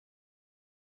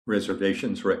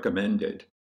Reservations recommended.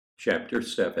 Chapter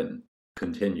 7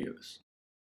 continues.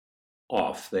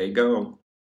 Off they go.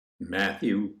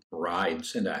 Matthew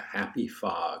rides in a happy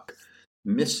fog,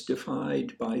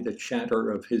 mystified by the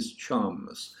chatter of his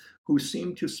chums, who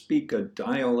seem to speak a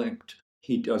dialect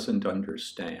he doesn't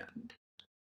understand.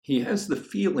 He has the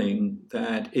feeling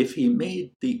that if he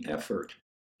made the effort,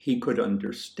 he could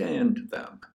understand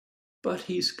them, but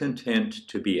he's content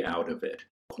to be out of it,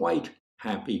 quite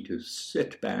happy to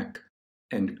sit back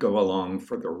and go along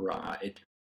for the ride,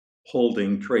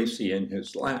 holding Tracy in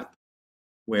his lap,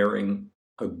 wearing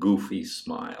a goofy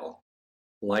smile,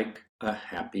 like a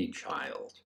happy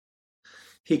child.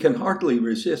 He can hardly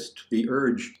resist the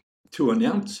urge to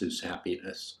announce his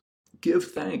happiness, give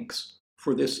thanks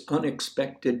for this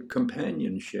unexpected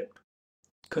companionship,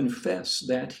 confess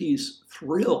that he's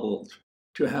thrilled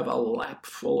to have a lap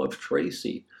full of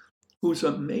Tracy, whose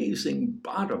amazing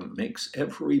bottom makes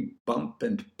every bump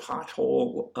and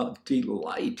pothole a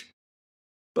delight.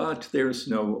 But there's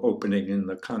no opening in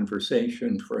the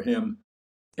conversation for him.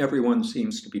 Everyone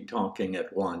seems to be talking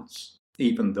at once,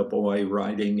 even the boy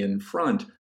riding in front,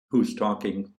 who's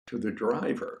talking to the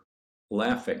driver,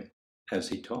 laughing as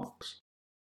he talks.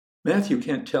 Matthew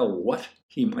can't tell what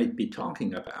he might be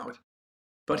talking about,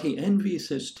 but he envies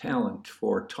his talent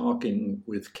for talking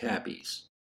with cabbies.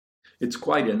 It's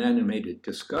quite an animated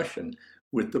discussion,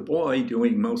 with the boy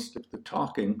doing most of the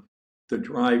talking, the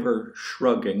driver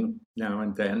shrugging now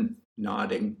and then,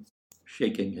 nodding,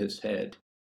 shaking his head.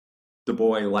 The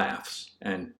boy laughs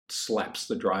and slaps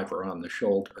the driver on the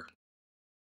shoulder.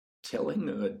 Telling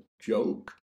a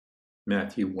joke?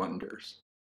 Matthew wonders.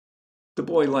 The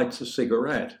boy lights a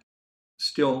cigarette,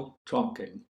 still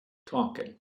talking.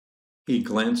 He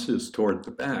glances toward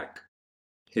the back.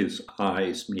 His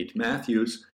eyes meet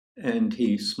Matthew's, and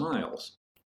he smiles.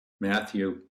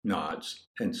 Matthew nods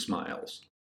and smiles.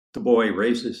 The boy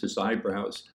raises his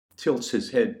eyebrows, tilts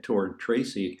his head toward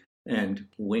Tracy, and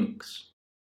winks,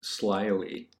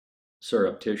 slyly,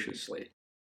 surreptitiously.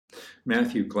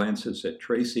 Matthew glances at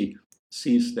Tracy,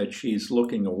 sees that she's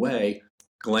looking away,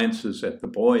 glances at the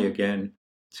boy again,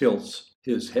 tilts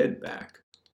his head back,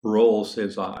 rolls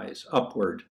his eyes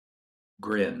upward,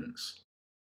 grins.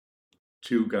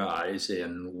 Two guys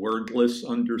in wordless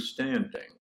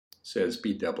understanding, says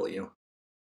BW.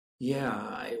 Yeah,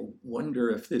 I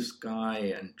wonder if this guy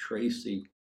and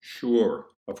Tracy... Sure,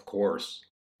 of course.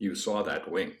 You saw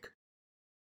that wink.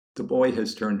 The boy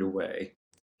has turned away.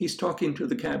 He's talking to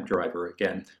the cab driver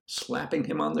again, slapping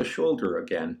him on the shoulder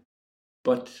again.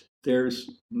 But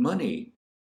there's money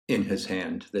in his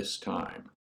hand this time.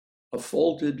 A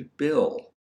folded bill.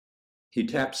 He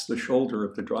taps the shoulder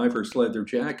of the driver's leather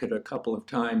jacket a couple of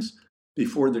times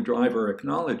before the driver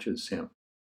acknowledges him.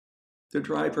 The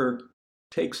driver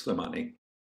takes the money,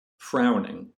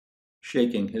 frowning,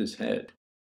 shaking his head.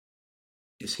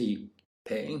 Is he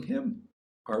paying him?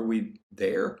 Are we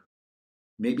there?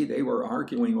 Maybe they were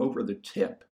arguing over the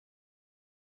tip.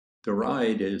 The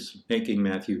ride is making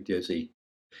Matthew dizzy.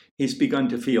 He's begun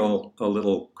to feel a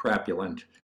little crapulent.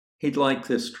 He'd like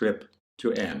this trip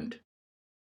to end.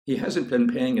 He hasn't been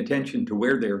paying attention to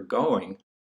where they're going,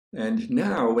 and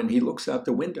now when he looks out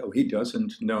the window, he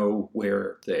doesn't know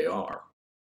where they are.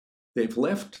 They've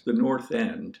left the North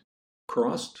End,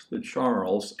 crossed the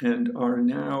Charles, and are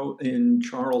now in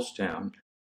Charlestown,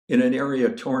 in an area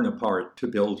torn apart to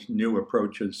build new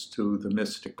approaches to the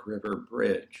Mystic River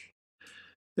Bridge.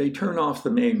 They turn off the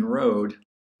main road,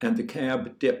 and the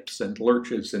cab dips and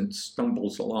lurches and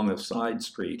stumbles along a side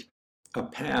street, a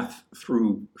path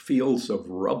through fields of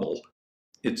rubble,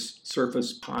 its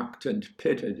surface pocked and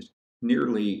pitted,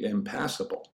 nearly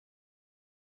impassable.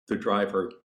 The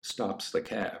driver stops the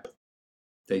cab.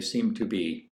 They seem to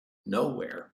be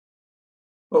nowhere.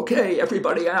 Okay,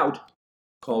 everybody out,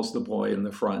 calls the boy in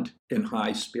the front, in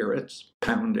high spirits,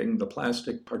 pounding the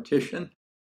plastic partition.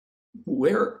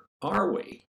 Where are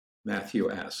we? Matthew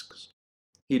asks.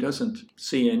 He doesn't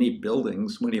see any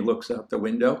buildings when he looks out the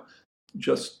window,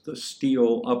 just the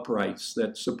steel uprights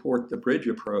that support the bridge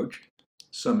approach,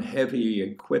 some heavy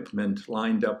equipment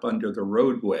lined up under the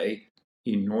roadway,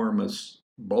 enormous,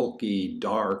 bulky,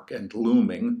 dark, and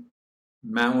looming,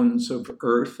 mounds of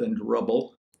earth and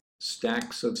rubble,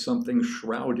 stacks of something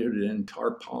shrouded in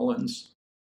tarpaulins,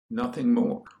 nothing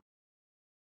more.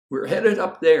 We're headed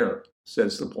up there,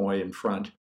 says the boy in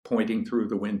front, pointing through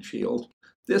the windshield.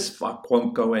 This fuck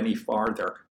won't go any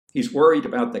farther. He's worried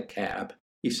about the cab.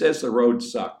 He says the road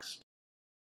sucks.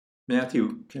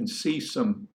 Matthew can see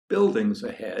some buildings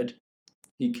ahead.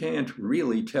 He can't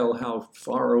really tell how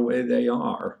far away they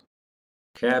are.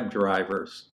 Cab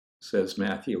drivers, says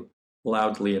Matthew.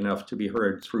 loudly enough to be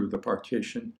heard through the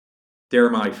partition. "They're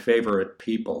my favorite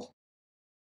people."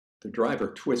 The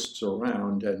driver twists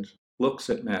around and looks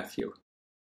at Matthew.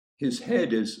 His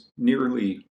head is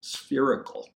nearly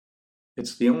spherical.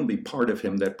 It's the only part of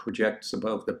him that projects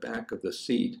above the back of the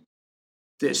seat.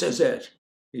 "This is it,"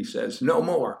 he says. "No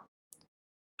more.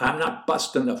 I'm not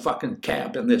busting the fucking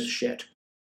cab in this shit."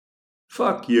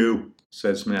 "Fuck you,"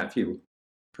 says Matthew,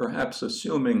 perhaps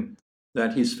assuming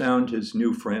that he's found his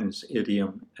new friend's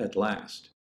idiom at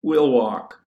last. "We'll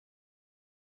walk."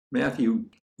 Matthew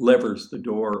levers the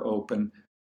door open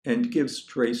and gives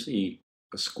Tracy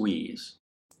a squeeze,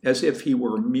 as if he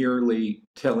were merely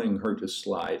telling her to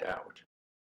slide out.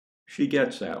 She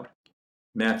gets out.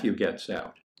 Matthew gets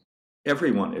out.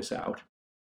 Everyone is out.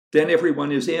 Then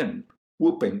everyone is in,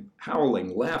 whooping,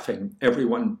 howling, laughing,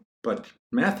 everyone but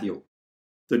Matthew.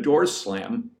 The doors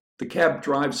slam. The cab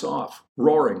drives off,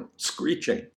 roaring,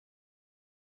 screeching.